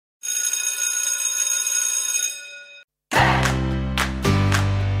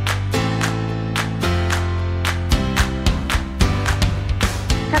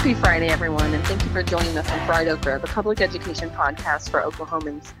Happy Friday, everyone, and thank you for joining us on Fried Okra, the public education podcast for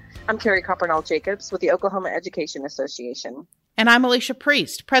Oklahomans. I'm Carrie Coppernall-Jacobs with the Oklahoma Education Association. And I'm Alicia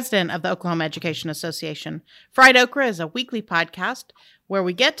Priest, president of the Oklahoma Education Association. Fried Okra is a weekly podcast where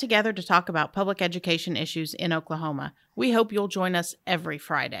we get together to talk about public education issues in Oklahoma. We hope you'll join us every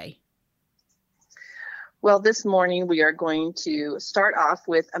Friday. Well, this morning we are going to start off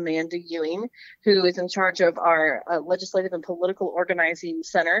with Amanda Ewing, who is in charge of our Legislative and Political Organizing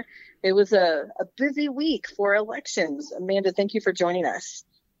Center. It was a busy week for elections. Amanda, thank you for joining us.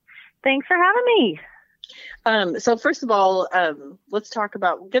 Thanks for having me. So first of all, let's talk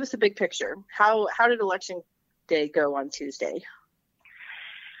about, give us a big picture. How did Election Day go on Tuesday?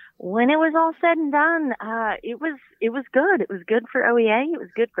 When it was all said and done, it was good. It was good for OEA. It was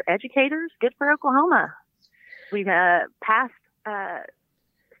good for educators, good for Oklahoma. We've passed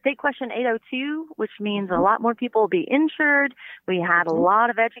State Question 802, which means a lot more people will be insured. We had a lot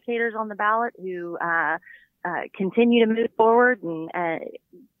of educators on the ballot who continue to move forward and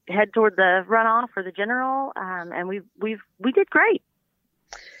head toward the runoff for the general, and we did great.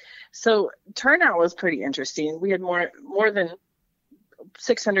 So turnout was pretty interesting. We had more than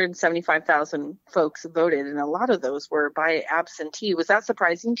 675,000 folks voted, and a lot of those were by absentee. Was that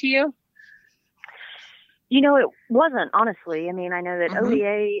surprising to you? You know, it wasn't, honestly. I mean, I know that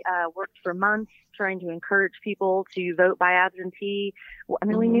OEA worked for months trying to encourage people to vote by absentee. I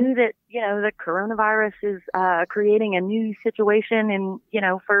mean, we knew that, the coronavirus is creating a new situation and,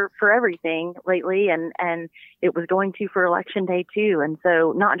 for everything lately, and it was going to for Election Day too. And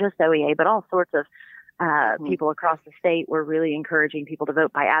so not just OEA, but all sorts of people across the state were really encouraging people to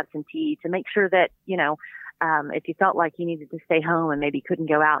vote by absentee to make sure that, if you felt like you needed to stay home and maybe couldn't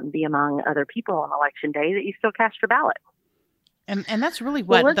go out and be among other people on Election Day, that you still cast your ballot. And that's really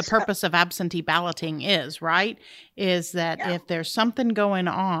what the purpose of absentee balloting is, right? Is that if there's something going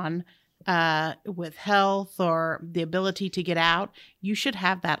on with health or the ability to get out, you should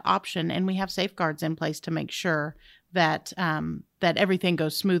have that option. And we have safeguards in place to make sure that that everything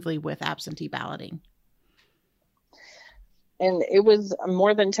goes smoothly with absentee balloting. And it was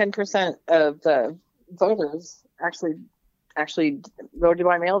more than 10% of the voters actually voted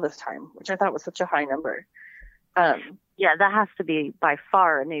by mail this time, which I thought was such a high number. Yeah, that has to be by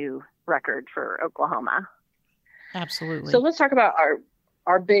far a new record for Oklahoma. Absolutely. So let's talk about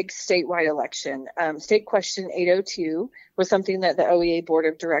our big statewide election. State Question 802 was something that the OEA Board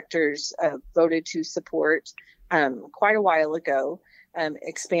of Directors voted to support quite a while ago,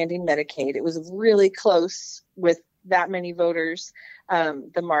 expanding Medicaid. It was really close with that many voters.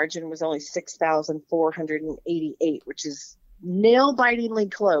 The margin was only 6,488, which is nail-bitingly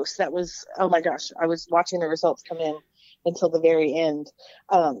close. That was, oh my gosh, I was watching the results come in until the very end.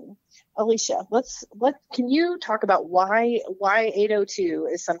 Alicia, can you talk about why 802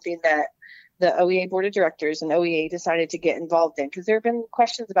 is something that the OEA Board of Directors and OEA decided to get involved in? Because there have been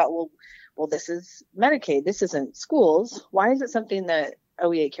questions about, well, this is Medicaid, this isn't schools. Why is it something that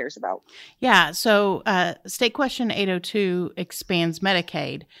OEA cares about? Yeah, so State Question 802 expands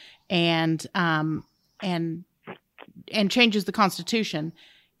Medicaid and changes the Constitution.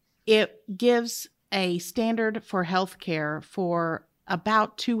 It gives a standard for health care for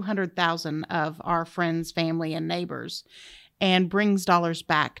about 200,000 of our friends, family, and neighbors, and brings dollars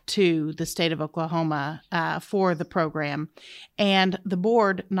back to the state of Oklahoma for the program. And the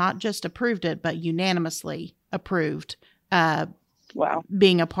board not just approved it, but unanimously approved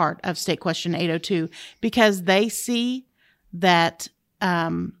being a part of State Question 802, because they see that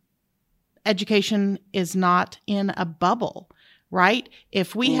education is not in a bubble, right?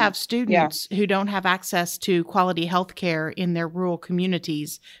 If we have students who don't have access to quality health care in their rural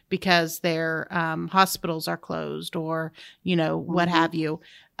communities because their hospitals are closed or, what have you,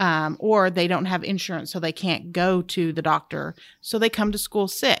 or they don't have insurance so they can't go to the doctor, so they come to school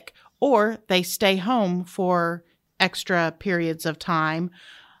sick, or they stay home for extra periods of time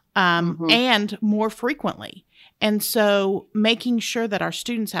and more frequently. And so making sure that our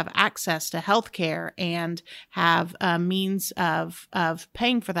students have access to health care and have a means of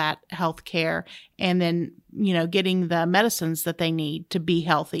paying for that health care and then, getting the medicines that they need to be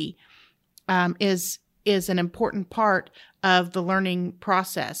healthy is an important part of the learning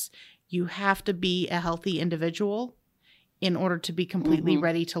process. You have to be a healthy individual in order to be completely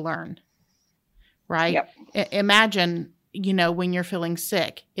ready to learn. Right? Yep. Imagine, when you're feeling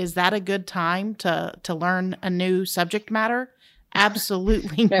sick, is that a good time to learn a new subject matter?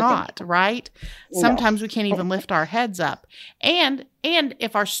 Absolutely not, right? No. Sometimes we can't even lift our heads up. And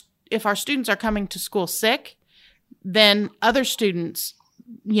if our students are coming to school sick, then other students,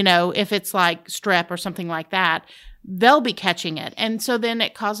 if it's like strep or something like that, they'll be catching it. And so then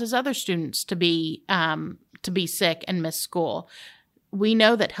it causes other students to be sick and miss school. We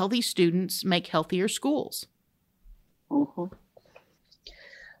know that healthy students make healthier schools. Mm-hmm.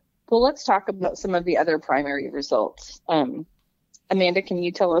 Well, let's talk about some of the other primary results. Amanda, can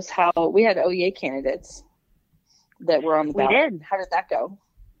you tell us how we had OEA candidates that were on the ballot? We did. How did that go?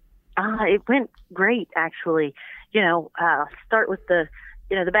 It went great, actually. Start with the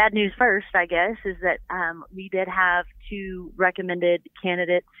bad news first, I guess, is that we did have 2 recommended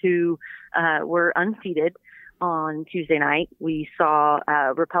candidates who were unseated on Tuesday night. We saw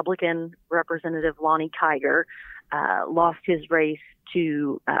Republican Representative Lonnie Kiger lost his race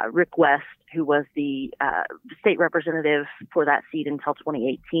to Rick West, who was the state representative for that seat until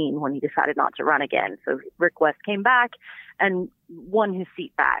 2018 when he decided not to run again. So Rick West came back and won his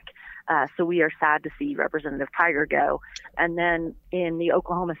seat back. So we are sad to see Representative Kiger go. And then in the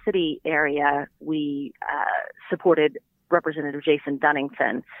Oklahoma City area, we supported Representative Jason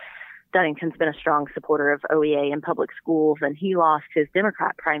Dunnington. Dunnington's been a strong supporter of OEA in public schools, and he lost his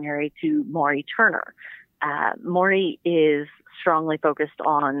Democrat primary to Maury Turner. Maury is strongly focused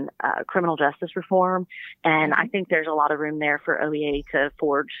on criminal justice reform, and I think there's a lot of room there for OEA to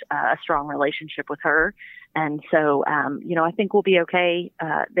forge a strong relationship with her. And so, I think we'll be okay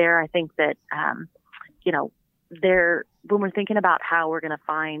there. I think that, when we're thinking about how we're going to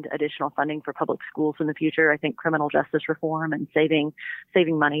find additional funding for public schools in the future, I think criminal justice reform and saving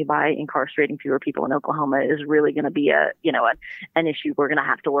money by incarcerating fewer people in Oklahoma is really going to be an issue we're going to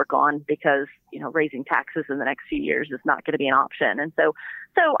have to work on, because, raising taxes in the next few years is not going to be an option. And so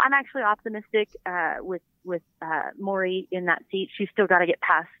I'm actually optimistic with Maury in that seat. She's still got to get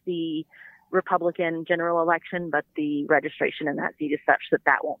past the Republican general election, but the registration in that seat is such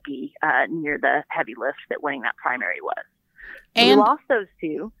that won't be near the heavy lift that winning that primary was. And we lost those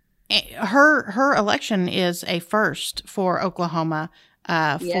 2. Her election is a first for Oklahoma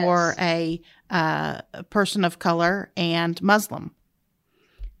for a person of color and Muslim.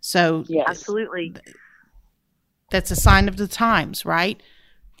 So yes. Absolutely, that's a sign of the times, right?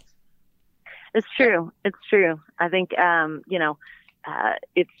 It's true. I think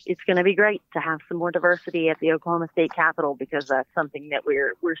it's going to be great to have some more diversity at the Oklahoma State Capitol, because that's something that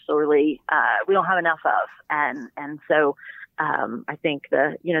we're sorely we don't have enough of, and so I think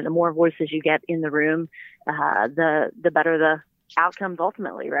the more voices you get in the room, the better the outcomes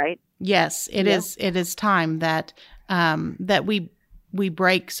ultimately, right? Yes, it is. It is time that that we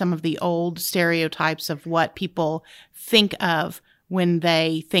break some of the old stereotypes of what people think of when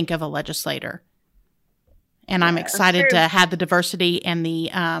they think of a legislator. And I'm excited to have the diversity and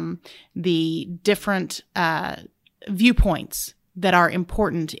the different viewpoints that are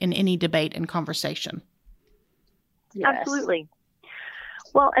important in any debate and conversation. Yes. Absolutely.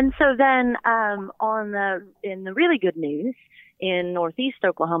 Well, and so then in the really good news, in Northeast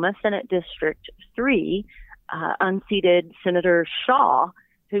Oklahoma, Senate District 3 unseated Senator Shaw,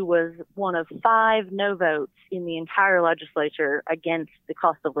 who was one of 5 no votes in the entire legislature against the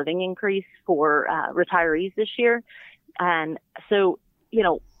cost of living increase for retirees this year. And so,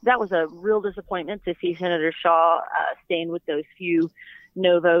 that was a real disappointment to see Senator Shaw staying with those few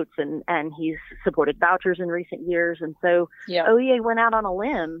no votes, and he's supported vouchers in recent years. And so OEA went out on a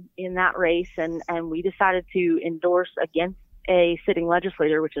limb in that race, and we decided to endorse against a sitting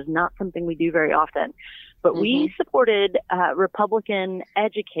legislator, which is not something we do very often. But we supported Republican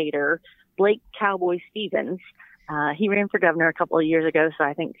educator Blake Cowboy Stevens. He ran for governor a couple of years ago, so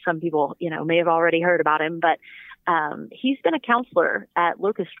I think some people, may have already heard about him. But he's been a counselor at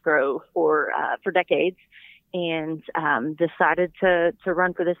Locust Grove for decades, and decided to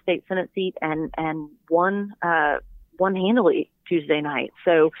run for the state Senate seat and won handily Tuesday night.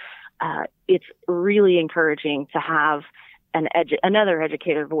 So it's really encouraging to have another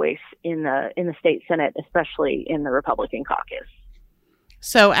educator voice in the state Senate, especially in the Republican caucus.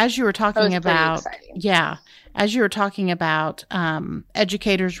 So as you were talking about,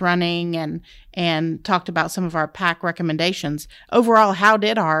 educators running and talked about some of our PAC recommendations, overall, how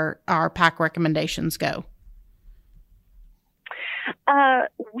did our PAC recommendations go?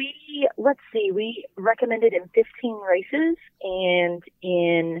 We recommended in 15 races, and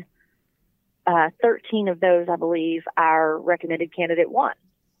in 13 of those, I believe, our recommended candidate won.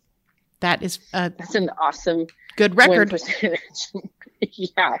 That's an awesome good record percentage.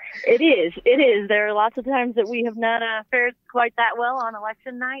 Yeah, it is. There are lots of times that we have not fared quite that well on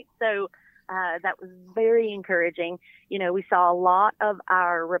election night, so that was very encouraging. We saw a lot of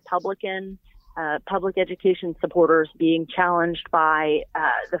our Republican public education supporters being challenged by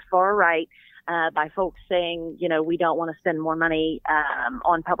the far right, by folks saying, we don't want to spend more money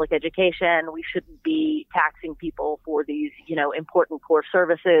on public education. We shouldn't be taxing people for these, important core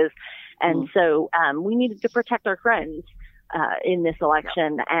services. And so we needed to protect our friends in this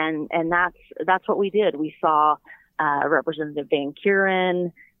election. And that's what we did. We saw Representative Van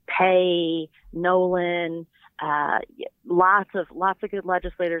Kuren, Pay, Nolan, lots of good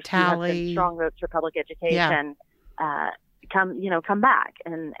legislators who have been strong votes for public education come back.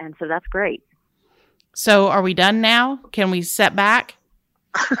 And so that's great. So are we done now? Can we set back?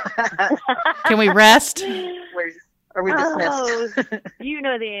 Can we rest? Are we dismissed? Oh, you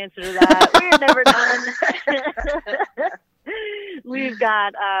know the answer to that. We're never done. We've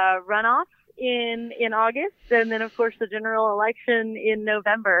got runoffs in August, and then of course the general election in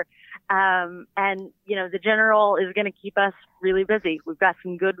November. And the general is going to keep us really busy. We've got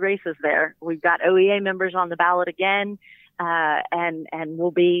some good races there. We've got OEA members on the ballot again. And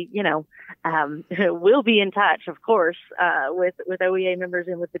we'll be, we'll be in touch, of course, with OEA members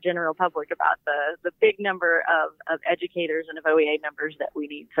and with the general public about the big number of educators and of OEA members that we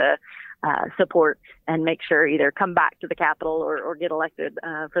need to support and make sure either come back to the Capitol or get elected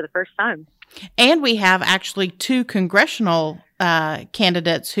for the first time. And we have actually 2 congressional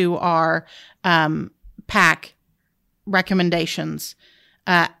candidates who are PAC recommendations.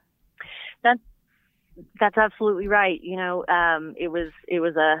 That's absolutely right. It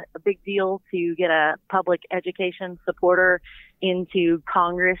was a big deal to get a public education supporter into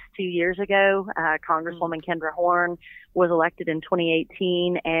Congress 2 years ago. Congresswoman Kendra Horn was elected in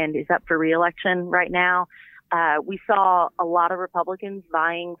 2018 and is up for re-election right now. We saw a lot of Republicans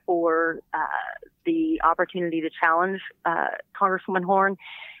vying for the opportunity to challenge Congresswoman Horn,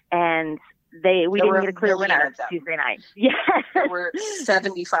 and we didn't get a clear winner Tuesday night. Yeah. There were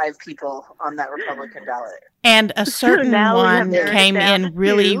 75 people on that Republican ballot. And a certain one came in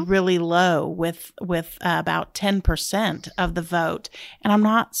really, really low with about 10% of the vote. And I'm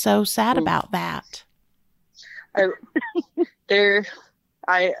not so sad about that. I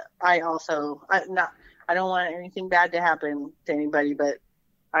don't want anything bad to happen to anybody, but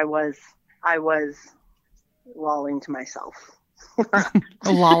I was lolling to myself.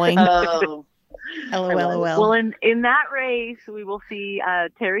 Lolling. Oh, LOL. Well, in that race, we will see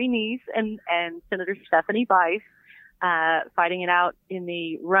Terry Neese and Senator Stephanie Bice fighting it out in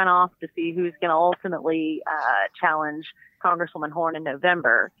the runoff to see who's going to ultimately challenge Congresswoman Horn in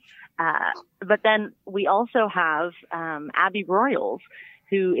November. But then we also have Abby Broyles,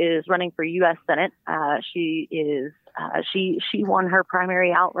 who is running for U.S. Senate. She won her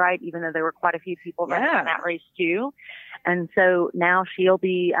primary outright, even though there were quite a few people running in that race too. And so now she'll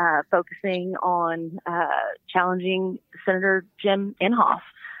be focusing on challenging Senator Jim Inhofe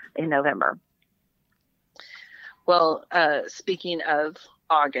in November. Well, speaking of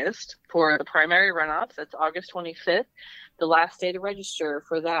August, for the primary runoffs, that's August 25th. The last day to register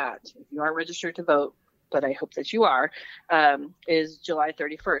for that, if you aren't registered to vote, but I hope that you are, is July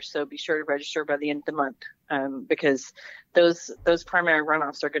 31st. So be sure to register by the end of the month, because those primary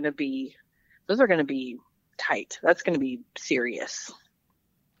runoffs are going to be tight. That's going to be serious.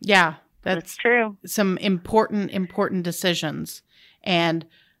 Yeah, that's true. Some important decisions, and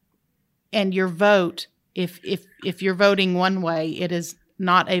your vote. If you're voting one way, it is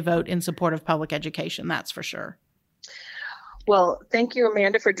not a vote in support of public education. That's for sure. Well, thank you,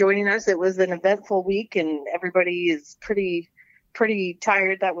 Amanda, for joining us. It was an eventful week, and everybody is pretty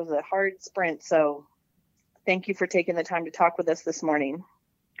tired. That was a hard sprint. So thank you for taking the time to talk with us this morning.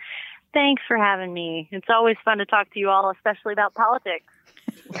 Thanks for having me. It's always fun to talk to you all, especially about politics.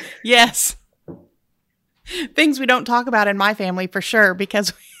 Yes. Things we don't talk about in my family for sure,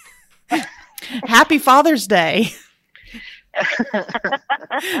 because Happy Father's Day.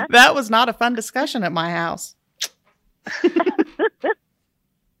 That was not a fun discussion at my house.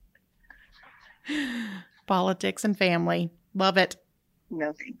 Politics and family. Love it.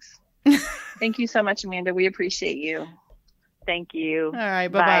 No thanks. Thank you so much, Amanda. We appreciate you. Thank you. All right.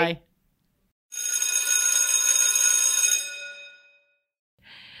 Bye-bye.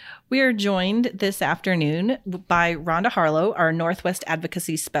 We are joined this afternoon by Rhonda Harlow, our Northwest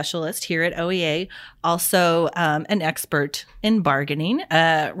Advocacy Specialist here at OEA, also an expert in bargaining.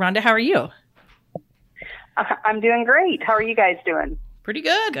 Rhonda, how are you? I'm doing great. How are you guys doing? Pretty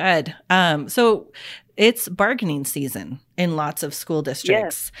good. Good. So it's bargaining season in lots of school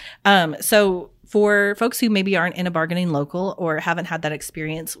districts. Yes. So for folks who maybe aren't in a bargaining local or haven't had that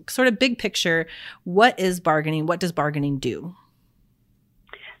experience, sort of big picture, what is bargaining? What does bargaining do?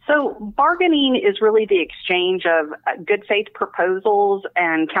 So bargaining is really the exchange of good faith proposals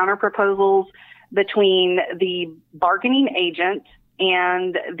and counter proposals between the bargaining agent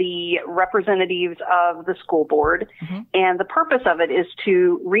and the representatives of the school board. Mm-hmm. And the purpose of it is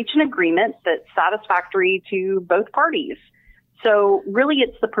to reach an agreement that's satisfactory to both parties. So really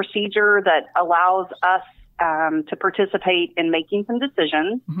it's the procedure that allows us to participate in making some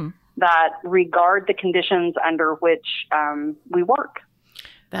decisions mm-hmm. that regard the conditions under which we work.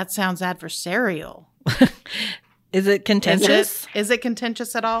 That sounds adversarial. Is it contentious? Is it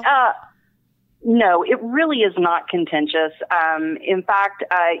contentious at all? No, it really is not contentious. In fact,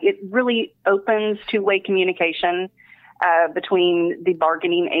 it really opens two-way communication between the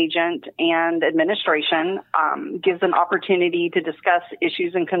bargaining agent and administration, gives an opportunity to discuss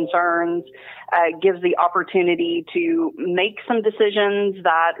issues and concerns, gives the opportunity to make some decisions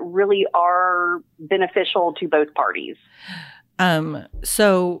that really are beneficial to both parties.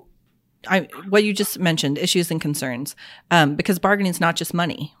 So what you just mentioned, issues and concerns, because bargaining is not just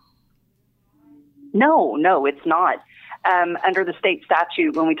money. No, it's not. Under the state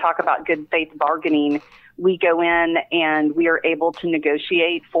statute, when we talk about good faith bargaining, we go in and we are able to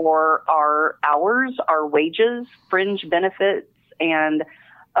negotiate for our hours, our wages, fringe benefits, and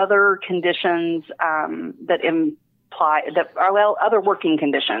other conditions that imply that other working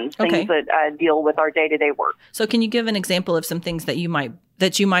conditions, things that deal with our day-to-day work. So, can you give an example of some things that you might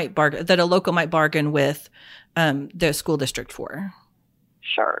bargain, that a local might bargain with the school district for?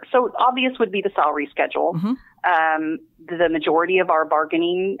 Sure. So obvious would be the salary schedule. Mm-hmm. The majority of our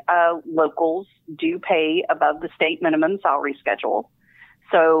bargaining locals do pay above the state minimum salary schedule.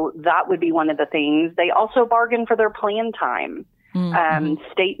 So that would be one of the things. They also bargain for their plan time. Mm-hmm.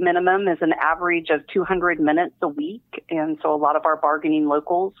 State minimum is an average of 200 minutes a week. And so a lot of our bargaining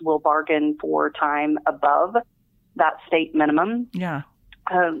locals will bargain for time above that state minimum. Yeah.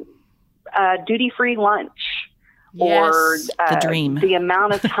 Duty-free lunch. Yes, or the dream. The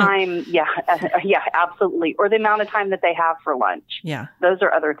amount of time, yeah, absolutely. Or the amount of time that they have for lunch. Yeah. Those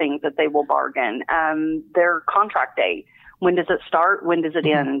are other things that they will bargain. Their contract date. When does it start? When does it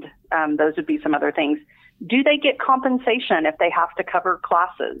mm-hmm. end? Those would be some other things. Do they get compensation if they have to cover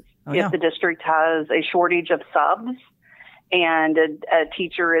classes? If the district has a shortage of subs and a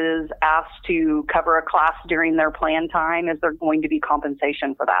teacher is asked to cover a class during their plan time, is there going to be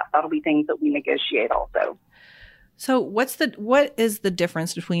compensation for that? That'll be things that we negotiate also. So what is the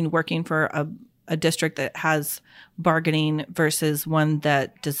difference between working for a district that has bargaining versus one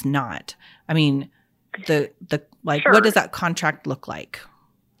that does not? I mean, sure. What does that contract look like?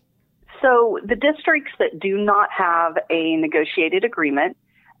 So the districts that do not have a negotiated agreement,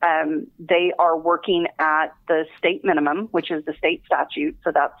 they are working at the state minimum, which is the state statute.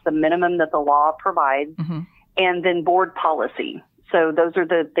 So that's the minimum that the law provides, mm-hmm. and then board policy. So those are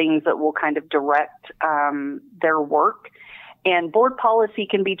the things that will kind of direct their work. And board policy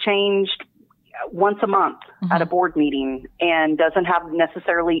can be changed once a month mm-hmm. at a board meeting and doesn't have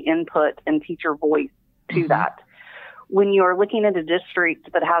necessarily input and teacher voice to mm-hmm. that. When you're looking at a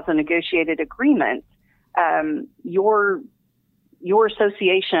district that has a negotiated agreement, your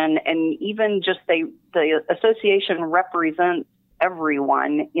association and even just the association represents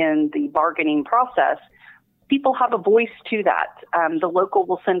everyone in the bargaining process. People have a voice to that. The local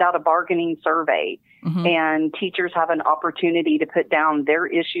will send out a bargaining survey mm-hmm. and teachers have an opportunity to put down their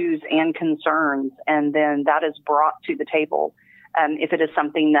issues and concerns. And then that is brought to the table. If it is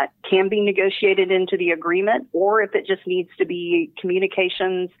something that can be negotiated into the agreement, or if it just needs to be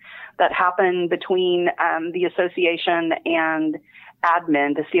communications that happen between the association and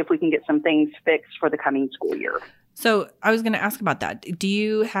admin to see if we can get some things fixed for the coming school year. So I was going to ask about that.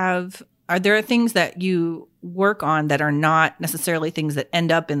 Are there things that you work on that are not necessarily things that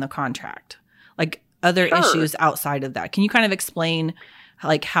end up in the contract? Like other Sure. issues outside of that? Can you kind of explain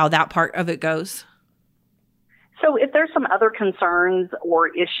like how that part of it goes? So if there's some other concerns or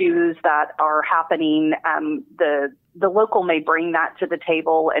issues that are happening, the local may bring that to the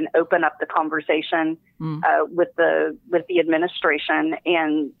table and open up the conversation with the administration.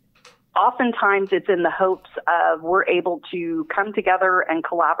 And oftentimes it's in the hopes of we're able to come together and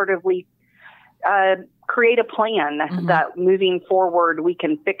collaboratively create a plan mm-hmm. that moving forward we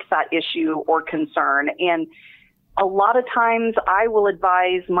can fix that issue or concern. And a lot of times I will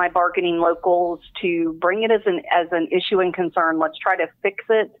advise my bargaining locals to bring it as an issue and concern. Let's try to fix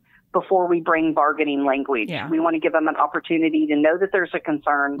it before we bring bargaining language. Yeah. We want to give them an opportunity to know that there's a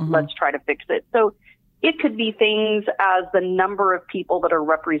concern. Mm-hmm. Let's try to fix it. So it could be things as the number of people that are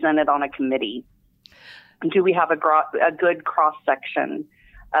represented on a committee. Do we have a good cross-section?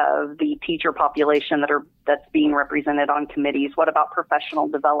 of the teacher population that's being represented on committees? What about professional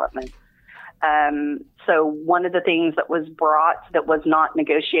development? So one of the things that was brought that was not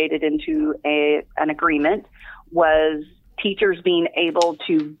negotiated into an agreement was teachers being able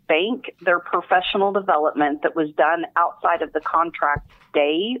to bank their professional development that was done outside of the contract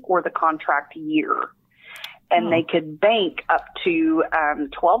day or the contract year. And they could bank up to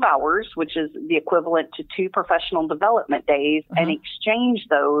 12 hours, which is the equivalent to 2 professional development days, and exchange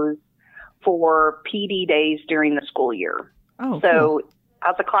those for PD days during the school year. So cool.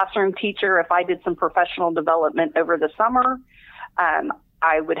 As a classroom teacher, if I did some professional development over the summer,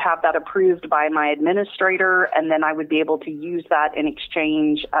 I would have that approved by my administrator, and then I would be able to use that in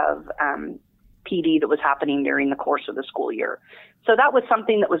exchange of PD that was happening during the course of the school year. So that was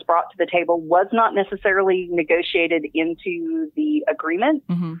something that was brought to the table, was not necessarily negotiated into the agreement,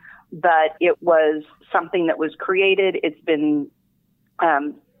 but it was something that was created. It's been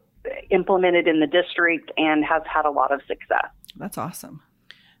implemented in the district and has had a lot of success. That's awesome.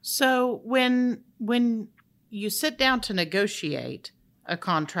 So when you sit down to negotiate a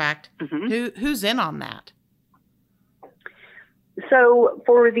contract, who's in on that? So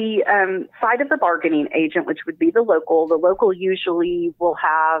for the side of the bargaining agent, which would be the local usually will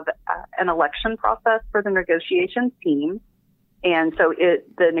have an election process for the negotiations team. And so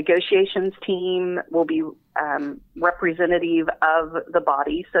the negotiations team will be representative of the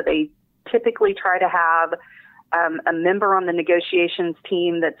body. So they typically try to have a member on the negotiations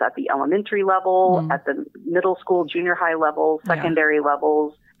team that's at the elementary level, at the middle school, junior high level, secondary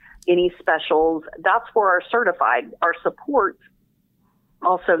levels, any specials. That's for our certified. Our support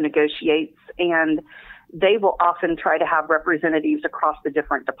also negotiates, and they will often try to have representatives across the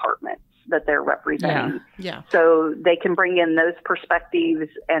different departments that they're representing. So they can bring in those perspectives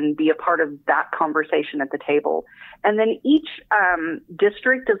and be a part of that conversation at the table. And then each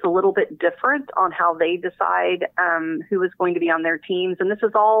district is a little bit different on how they decide who is going to be on their teams. And this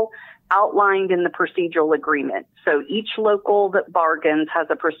is all outlined in the procedural agreement. So each local that bargains has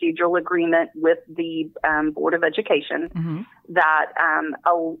a procedural agreement with the Board of Education that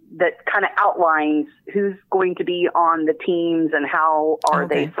kind of outlines who's going to be on the teams and how are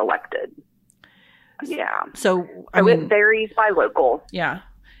they selected. So it varies by local.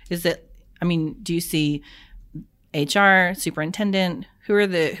 Do you see HR, superintendent? Who are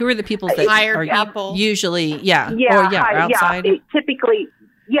the people that hired people usually? Outside.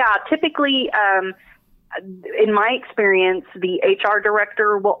 Typically, in my experience, the HR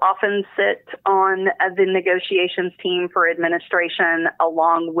director will often sit on the negotiations team for administration,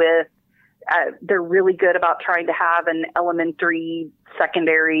 along with they're really good about trying to have an elementary,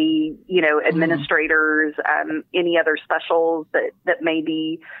 secondary, administrators, any other specials that may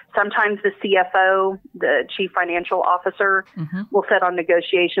be. Sometimes the CFO, the chief financial officer, will sit on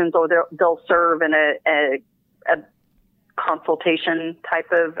negotiations, or they'll serve in a consultation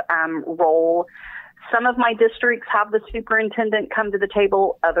type of role. Some of my districts have the superintendent come to the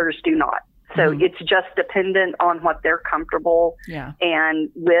table, others do not. So it's just dependent on what they're comfortable and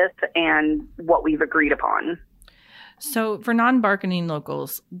with and what we've agreed upon. So for non-bargaining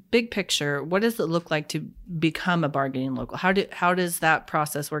locals, big picture, what does it look like to become a bargaining local? How does that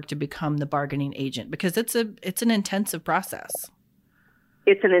process work to become the bargaining agent? Because it's an intensive process.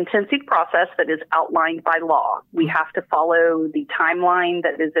 It's an intensive process that is outlined by law. We have to follow the timeline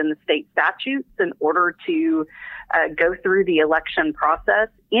that is in the state statutes in order to go through the election process.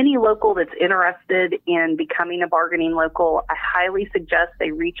 Any local that's interested in becoming a bargaining local, I highly suggest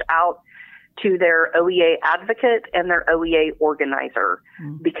they reach out to their OEA advocate and their OEA organizer,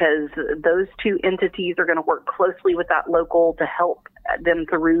 because those two entities are going to work closely with that local to help them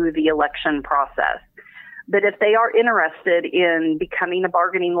through the election process. But if they are interested in becoming a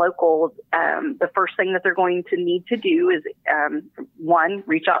bargaining local, the first thing that they're going to need to do is, one,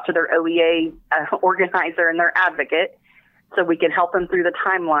 reach out to their OEA organizer and their advocate so we can help them through the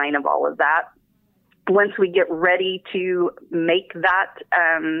timeline of all of that. Once we get ready to make that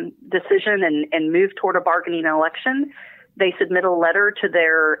decision and move toward a bargaining election, they submit a letter to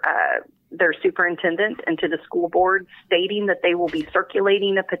their superintendent and to the school board stating that they will be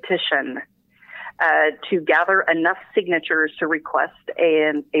circulating a petition to gather enough signatures to request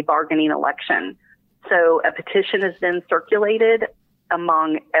a bargaining election. So a petition has been circulated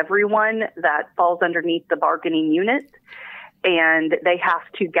among everyone that falls underneath the bargaining unit, and they have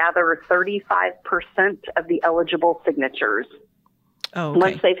to gather 35% of the eligible signatures. Oh, okay.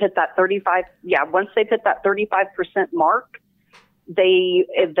 Once they've hit that 35% mark, the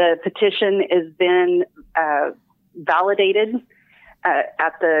petition is then validated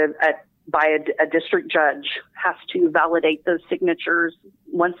by a district judge. Has to validate those signatures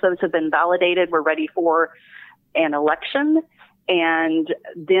once those have been validated, we're ready for an election. And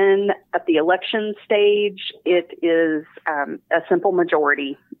then at the election stage, it is a simple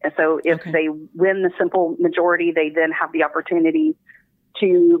majority. So if they win the simple majority, they then have the opportunity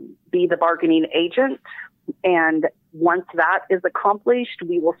to be the bargaining agent. And once that is accomplished,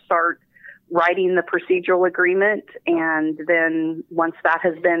 we will start writing the procedural agreement. And then once that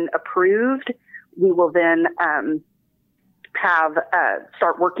has been approved, we will then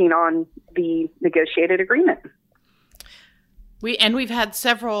start working on the negotiated agreement. We've had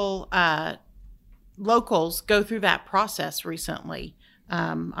several locals go through that process recently.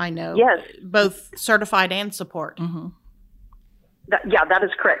 I know, both certified and support. Mm-hmm. That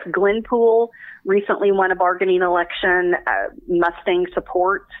is correct. Glenpool recently won a bargaining election. Mustang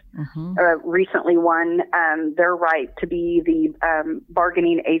Support recently won their right to be the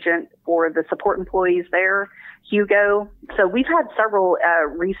bargaining agent for the support employees there. Hugo. So we've had several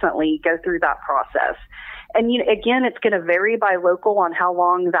recently go through that process. And again, it's going to vary by local on how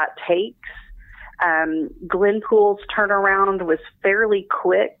long that takes. Glenpool's turnaround was fairly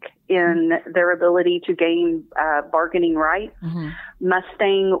quick in their ability to gain bargaining rights. Mm-hmm.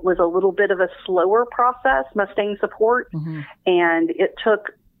 Mustang was a little bit of a slower process, Mustang Support, and it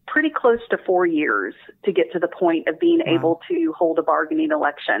took pretty close to 4 years to get to the point of being able to hold a bargaining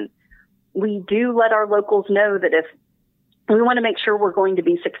election. We do let our locals know that if we want to make sure we're going to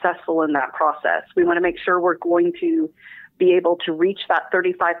be successful in that process, we want to make sure we're going to be able to reach that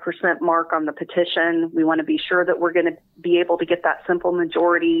 35% mark on the petition. We want to be sure that we're going to be able to get that simple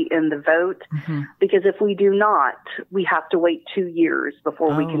majority in the vote, because if we do not, we have to wait 2 years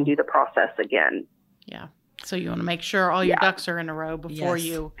before we can do the process again. Yeah. So you want to make sure all your ducks are in a row before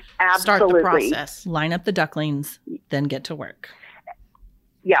you Absolutely. start the process. Line up the ducklings, then get to work.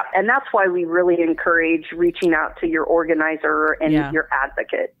 Yeah, and that's why we really encourage reaching out to your organizer and your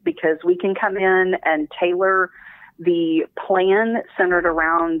advocate, because we can come in and tailor the plan centered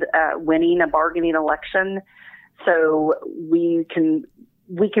around winning a bargaining election. So we can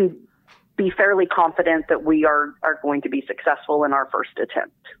be fairly confident that we are going to be successful in our first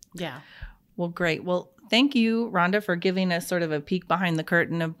attempt. Yeah. Well, great. Well, thank you, Rhonda, for giving us sort of a peek behind the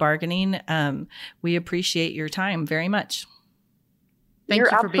curtain of bargaining. We appreciate your time very much. You're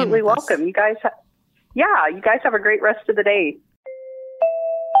for being absolutely with us. welcome. You guys have a great rest of the day.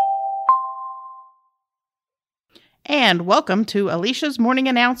 And welcome to Alicia's morning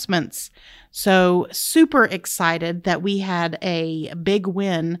announcements. So super excited that we had a big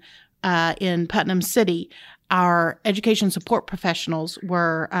win in Putnam City. Our education support professionals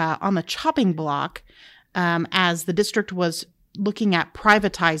were on the chopping block as the district was looking at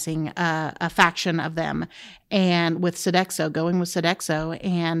privatizing a faction of them, and with Sodexo, going with Sodexo.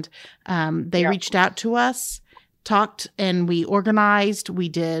 And they reached out to us, talked, and we organized. We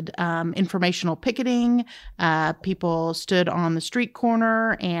did informational picketing. People stood on the street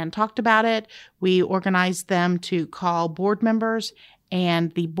corner and talked about it. We organized them to call board members,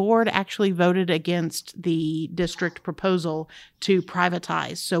 and the board actually voted against the district proposal to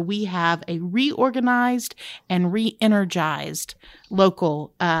privatize. So we have a reorganized and re-energized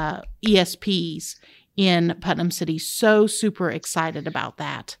local ESPs in Putnam City. So super excited about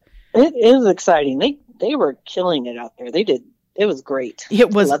that. It is exciting. They were killing it out there. They did. It was great.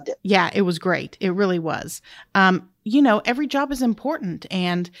 It was. I loved it. Yeah, it was great. It really was. Every job is important,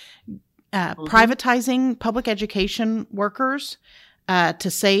 and privatizing public education workers to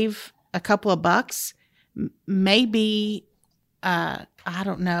save a couple of bucks, maybe, I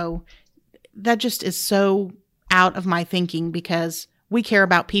don't know. That just is so out of my thinking, because we care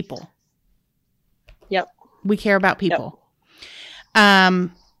about people. Yep. We care about people.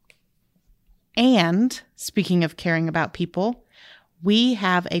 Yep. And speaking of caring about people, we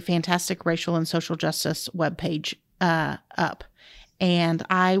have a fantastic racial and social justice webpage up. And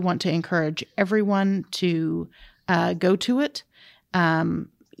I want to encourage everyone to go to it. Look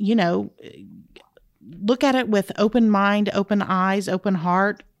at it with open mind, open eyes, open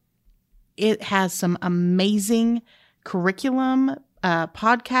heart. It has some amazing curriculum,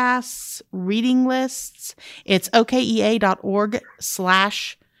 podcasts, reading lists. It's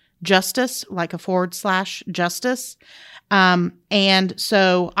okea.org/justice, like a /justice. And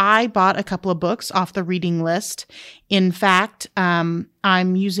so I bought a couple of books off the reading list. In fact,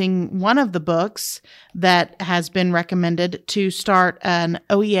 I'm using one of the books that has been recommended to start an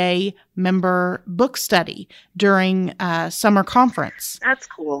OEA member book study during summer conference. That's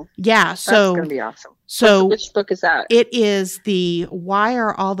cool. Yeah. So that's going to be awesome. So which book is that? It is the Why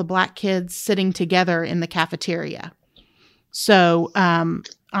Are All the Black Kids Sitting Together in the Cafeteria? So I'm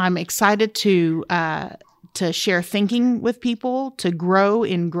excited to share thinking with people, to grow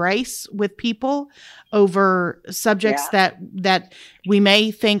in grace with people over subjects that we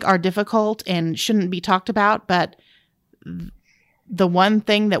may think are difficult and shouldn't be talked about. But the one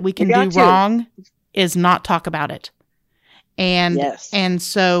thing that we can do wrong is not talk about it. And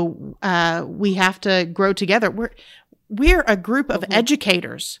so we have to grow together. We're a group of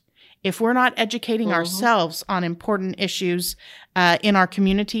educators. If we're not educating ourselves on important issues in our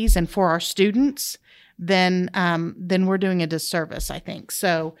communities and for our students, then we're doing a disservice, I think.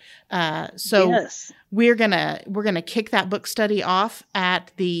 So we're gonna kick that book study off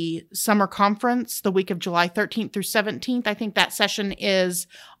at the summer conference the week of July 13th through 17th. I think that session is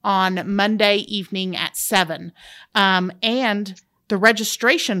on Monday evening at 7. And the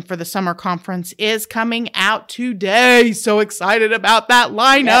registration for the summer conference is coming out today. So excited about that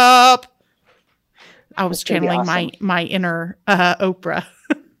lineup. Yep. I was channeling my inner Oprah.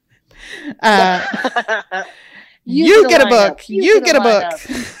 You get a book. You get a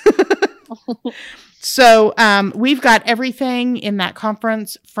book. So we've got everything in that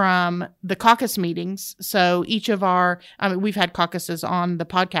conference from the caucus meetings. So each of we've had caucuses on the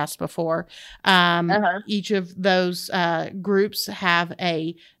podcast before. Each of those groups have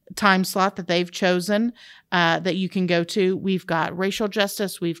a time slot that they've chosen that you can go to. We've got racial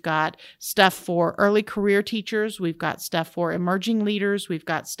justice. We've got stuff for early career teachers. We've got stuff for emerging leaders. We've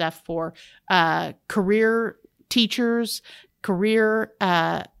got stuff for career teachers, career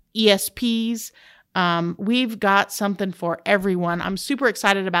ESPs. We've got something for everyone. I'm super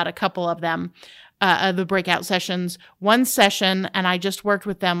excited about a couple of them, the breakout sessions. One session, and I just worked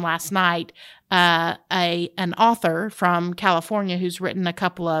with them last night, an author from California who's written a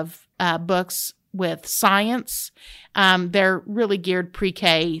couple of books with science. They're really geared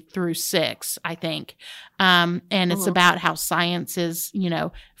pre-K through 6, I think. And it's about how science is,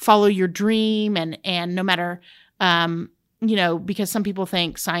 follow your dream and no matter, because some people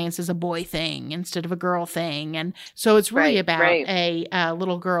think science is a boy thing instead of a girl thing. And so it's really about a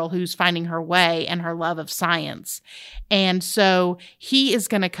little girl who's finding her way and her love of science. And so he is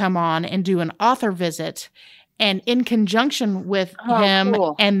going to come on and do an author visit. And in conjunction with him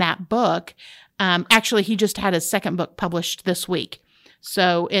and that book, actually, he just had his second book published this week.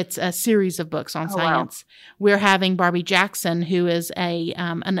 So it's a series of books on science. Wow. We're having Barbie Jackson, who is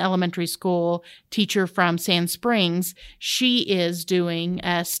an elementary school teacher from Sand Springs. She is doing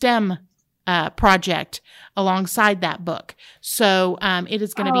a STEM project alongside that book. So it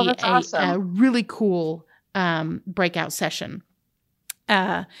is going to be a really cool breakout session.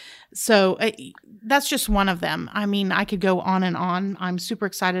 So that's just one of them. I mean, I could go on and on. I'm super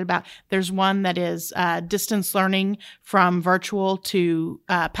excited about. There's one that is distance learning from virtual to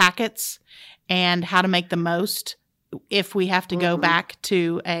packets and how to make the most if we have to go back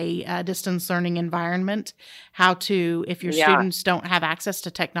to a distance learning environment. How to, if your students don't have access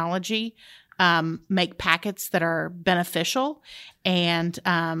to technology, make packets that are beneficial. And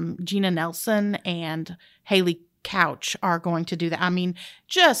Gina Nelson and Haley Couch are going to do that. I mean,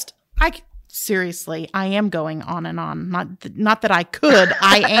 seriously, I am going on and on. Not that I could.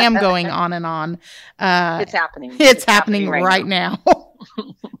 I am going on and on. It's happening. It's happening right now.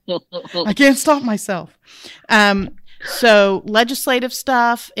 I can't stop myself. So legislative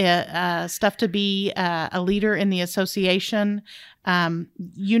stuff, stuff to be a leader in the association,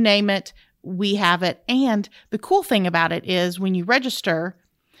 you name it, we have it. And the cool thing about it is when you register,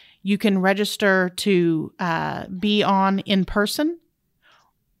 you can register to be on in person,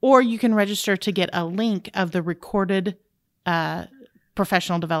 or you can register to get a link of the recorded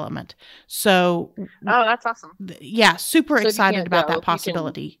professional development. So, that's awesome. Yeah, super excited about that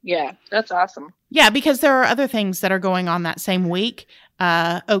possibility. That's awesome. Yeah, because there are other things that are going on that same week.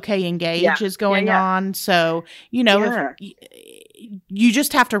 OK Engage is going on. So, if you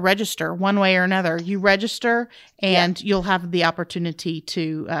just have to register one way or another. You register and you'll have the opportunity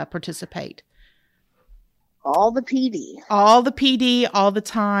to participate. All the PD, all the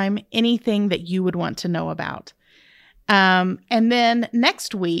time, anything that you would want to know about. And then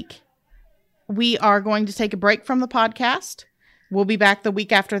next week, we are going to take a break from the podcast. We'll be back the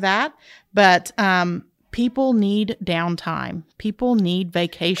week after that. But people need downtime. People need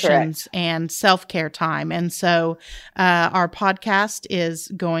vacations and self-care time. And so our podcast is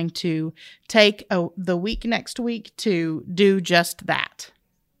going to take the week next week to do just that.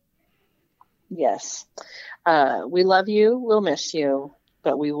 Yes. We love you. We'll miss you.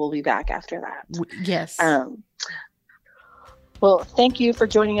 But we will be back after that. Yes. Well, thank you for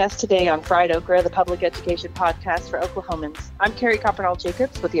joining us today on Fried Okra, the public education podcast for Oklahomans. I'm Carrie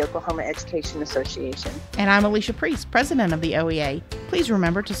Coppernall-Jacobs with the Oklahoma Education Association. And I'm Alicia Priest, president of the OEA. Please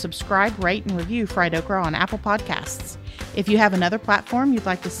remember to subscribe, rate, and review Fried Okra on Apple Podcasts. If you have another platform you'd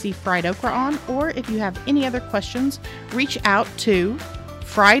like to see Fried Okra on, or if you have any other questions, reach out to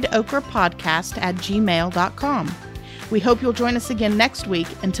friedokrapodcast@gmail.com. We hope you'll join us again next week.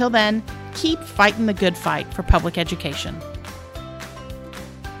 Until then, keep fighting the good fight for public education.